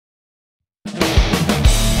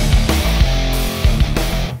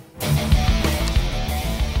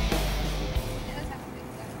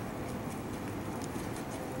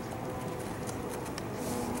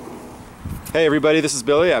Hey everybody, this is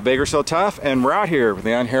Billy at Baker So Tough, and we're out here with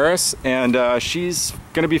Ann Harris, and she's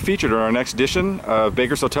going to be featured in our next edition of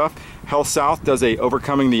Baker So Tough. Health South does a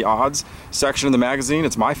Overcoming the Odds section in the magazine.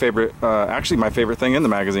 It's my favorite, actually my favorite thing in the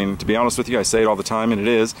magazine, to be honest with you. I say it all the time, and it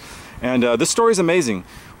is. And this story is amazing.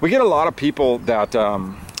 We get a lot of people that,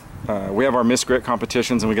 we have our Miss Grit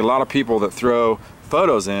competitions, and we get a lot of people that throw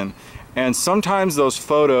photos in, and sometimes those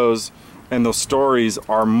photos and those stories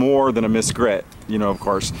are more than a Miss Grit, you know, of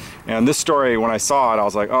course. And this story, when I saw it, I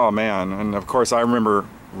was like, oh man. And of course, I remember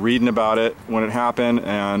reading about it when it happened,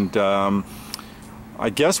 and I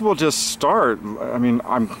guess we'll just start. I mean,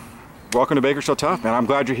 welcome to Baker So Tough, man. I'm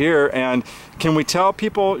glad you're here. And can we tell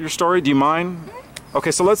people your story? Do you mind?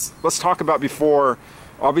 Okay, so let's talk about before.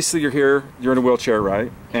 Obviously, you're here. You're in a wheelchair, right?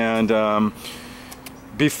 And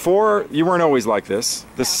before, you weren't always like this.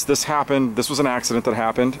 This happened. This was an accident that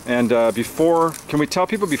happened. And before, can we tell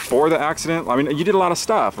people before the accident? I mean, you did a lot of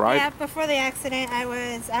stuff, right? Yeah, before the accident, I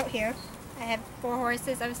was out here. I had 4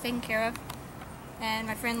 horses I was taking care of, and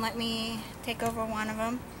my friend let me take over one of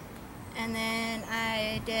them. And then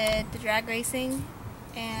I did the drag racing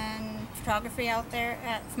and photography out there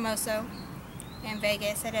at Famoso and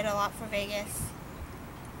Vegas. I did a lot for Vegas.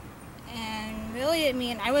 And really, I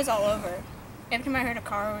mean, I was all over. Every time I heard a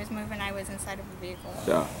car was moving, I was inside of a vehicle.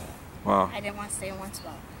 Yeah. Wow. I didn't want to stay in one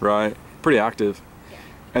spot. Right. Pretty active. Yeah.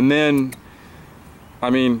 And then,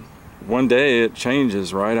 I mean, one day it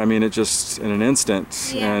changes, right? I mean, it just in an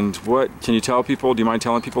instant. Yeah. And what can you tell people? Do you mind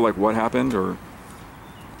telling people like what happened, or?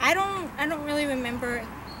 I don't really remember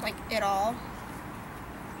like it all.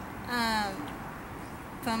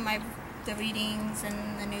 From the readings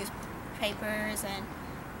and the newspapers and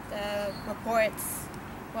the reports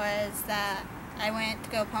was that I went to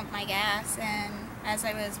go pump my gas, and as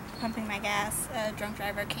I was pumping my gas, a drunk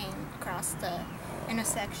driver came across the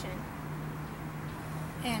intersection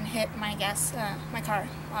and hit my car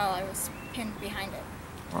while I was pinned behind it.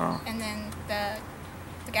 Wow. And then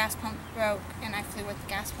the gas pump broke, and I flew with the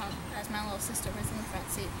gas pump as my little sister was in the front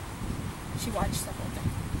seat. She watched the whole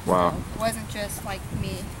thing. Wow. So it wasn't just like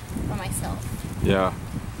me by myself. Yeah.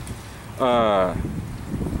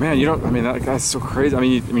 Man, you don't. I mean, that's so crazy. I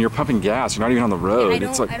mean, you're pumping gas. You're not even on the road. I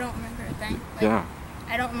It's like, don't remember a thing. Like, yeah.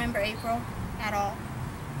 I don't remember April at all.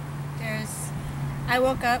 I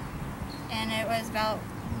woke up, and it was about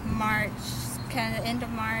March, kind of end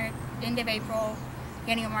of April,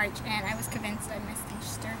 beginning of March, and I was convinced I missed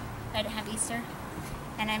Easter. I didn't have Easter,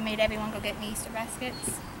 and I made everyone go get me Easter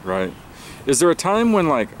baskets. Right. Is there a time when,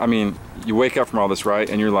 like, I mean, you wake up from all this, right,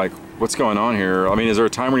 and you're like, what's going on here? I mean, is there a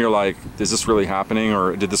time when you're like, is this really happening,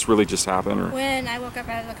 or did this really just happen? Or? When I woke up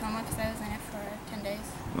out of the coma, because I was in it for 10 days,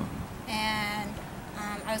 and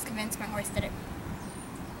I was convinced my horse did it.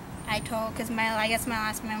 Because I guess my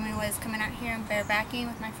last memory was coming out here and barebacking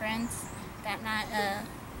with my friends that night,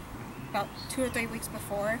 about 2 or 3 weeks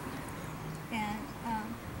before, and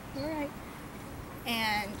we were right.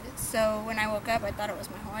 And so when I woke up, I thought it was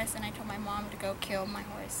my horse, and I told my mom to go kill my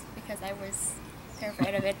horse because I was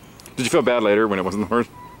terrified of it. Did you feel bad later when it wasn't the horse?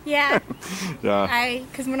 Yeah. Yeah.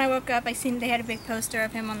 Because when I woke up, I seen they had a big poster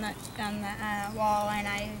of him on the wall, and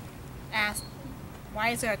I asked, why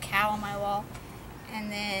is there a cow on my wall?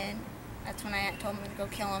 And then that's when I told them to go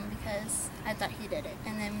kill him because I thought he did it.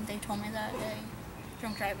 And then they told me that a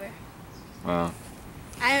drunk driver. Wow.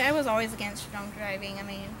 I was always against drunk driving. I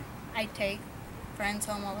mean, I'd take friends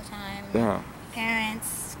home all the time. Yeah.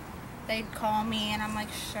 Parents, they'd call me, and I'm like,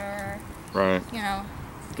 sure. Right. You know.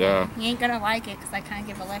 Yeah. You ain't gonna like it because I kind of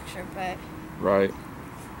give a lecture, but. Right.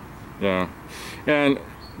 Yeah. And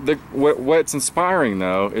what's inspiring,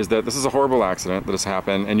 though, is that this is a horrible accident that has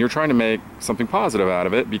happened, and you're trying to make something positive out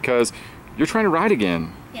of it because you're trying to ride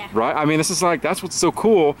again. Yeah. Right? I mean, this is like, that's what's so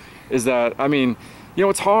cool is that, I mean, you know,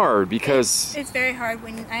 it's hard because... It's very hard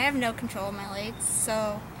when I have no control of my legs,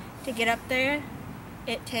 so to get up there,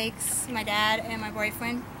 it takes my dad and my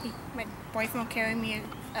boyfriend. My boyfriend will carry me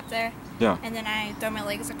up there. Yeah. And then I throw my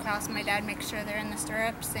legs across, my dad makes sure they're in the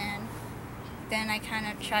stirrups, and then I kind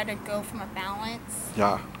of try to go from a balance.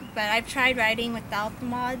 Yeah. But I've tried riding without the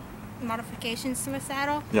modifications to my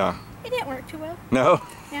saddle. Yeah. It didn't work too well. No?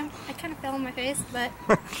 Yeah, I kind of fell on my face, but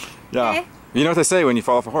yeah. Okay. You know what they say when you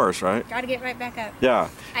fall off a horse, right? Gotta get right back up. Yeah.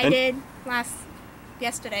 I did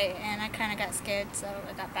yesterday, and I kind of got scared, so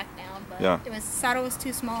I got back down. But yeah. The saddle was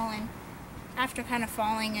too small, and after kind of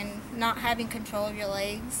falling and not having control of your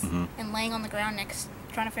legs and laying on the ground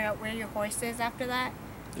trying to figure out where your horse is after that,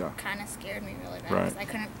 kind of scared me really bad. Right.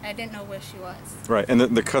 Because I didn't know where she was. Right, and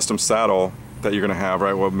the custom saddle that you're going to have,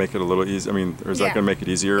 right, will make it a little easy. I mean, or is that going to make it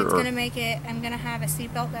easier? It's going to make it, I'm going to have a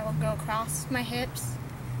seatbelt that will go across my hips,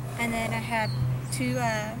 and then I have two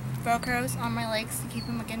Velcros on my legs to keep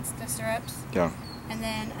them against the stirrups. Yeah. And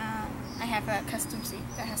then I have a custom seat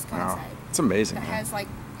that has cones Wow. inside. It's amazing. That man. has like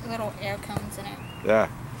little air cones in it. Yeah.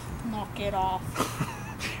 Knock it off.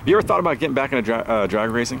 Have you ever thought about getting back into drag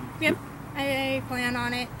racing? Yep. I plan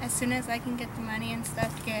on it as soon as I can get the money and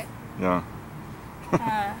stuff to get Yeah.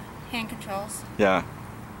 hand controls. Yeah.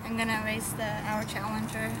 I'm gonna race the hour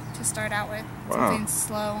challenger to start out with. Wow. Something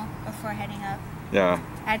slow before heading up. Yeah.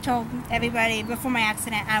 I told everybody before my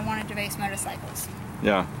accident I wanted to race motorcycles.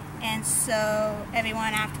 Yeah. And so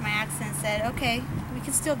everyone after my accident said, okay, we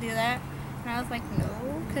can still do that. And I was like,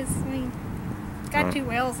 no, because I mean, it's got Right. two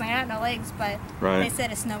wheels and I got no legs, but Right. they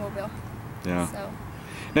said a snowmobile. Yeah. So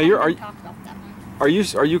Now you're talk about that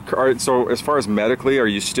one. so as far as medically, are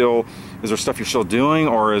you still, is there stuff you're still doing,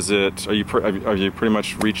 or is it, are you pretty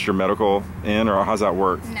much reached your medical end, or how's that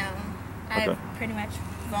work? No, Okay. I pretty much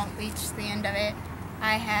won't reach the end of it.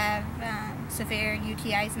 I have severe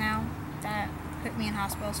UTIs now that put me in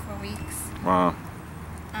hospitals for weeks. Wow.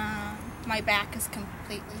 My back is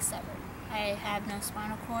completely severed. I have no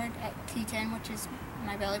spinal cord at T10, which is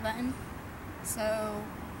my belly button. So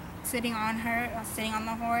sitting on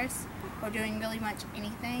the horse, or doing really much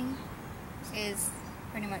anything is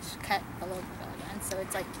pretty much cut below the belly button. So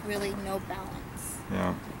it's like really no balance.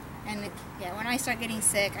 Yeah. And when I start getting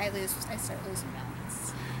sick, I start losing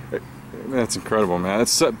balance. That's incredible, man.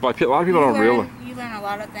 It's a lot of people don't realize. You learn a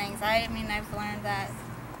lot of things. I mean, I've learned that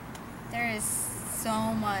there is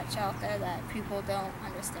so much out there that people don't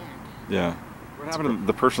understand. Yeah. What happened to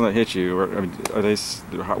the person that hit you? Or, I mean,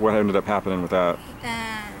 what ended up happening with that?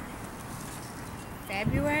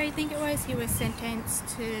 February, I think it was, he was sentenced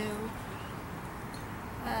to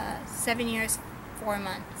 7 years, 4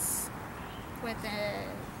 months with a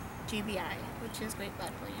GBI, which is great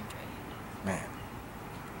bodily injury. Man.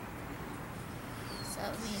 So,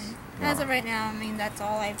 I mean, as of right now, I mean, that's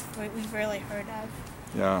all we've really heard of.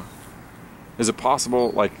 Yeah. Is it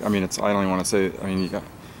possible, like, I mean, I don't even want to say, I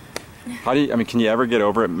mean, can you ever get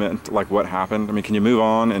over it, like what happened? I mean, can you move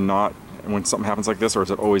on and not, when something happens like this, or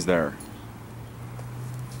is it always there?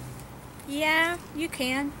 Yeah, you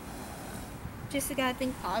can. Just you gotta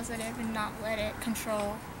think positive and not let it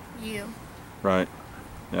control you. Right.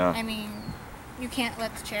 Yeah. I mean, you can't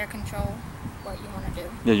let the chair control what you want to do.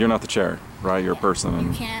 Yeah, you're not the chair, right? You're a person. You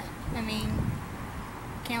And can't, I mean,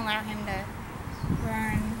 you can't allow him to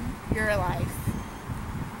ruin your life.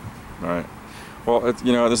 Right. Well,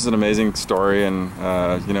 this is an amazing story, and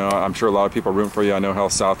I'm sure a lot of people are rooting for you. I know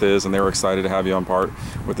Health South is, and they were excited to have you on part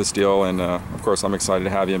with this deal, and of course I'm excited to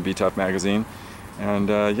have you in Be Tough magazine, and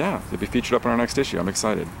yeah, you'll be featured up in our next issue. I'm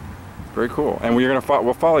excited. Very cool. And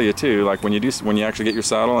we'll follow you too, like when you actually get your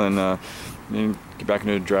saddle and you get back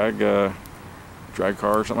into a drag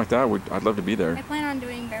car or something like that. I'd love to be there. I plan on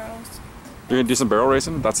doing barrels. You're gonna do some barrel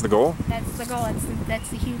racing? That's the goal? That's the goal. That's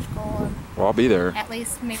the huge goal. Well, I'll be there. At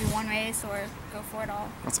least maybe one race or go for it all.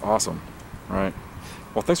 That's awesome. All right.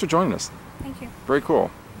 Well, thanks for joining us. Thank you. Very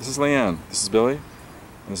cool. This is Leanne. This is Billy. And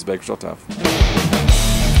this is Bakersfield Tough.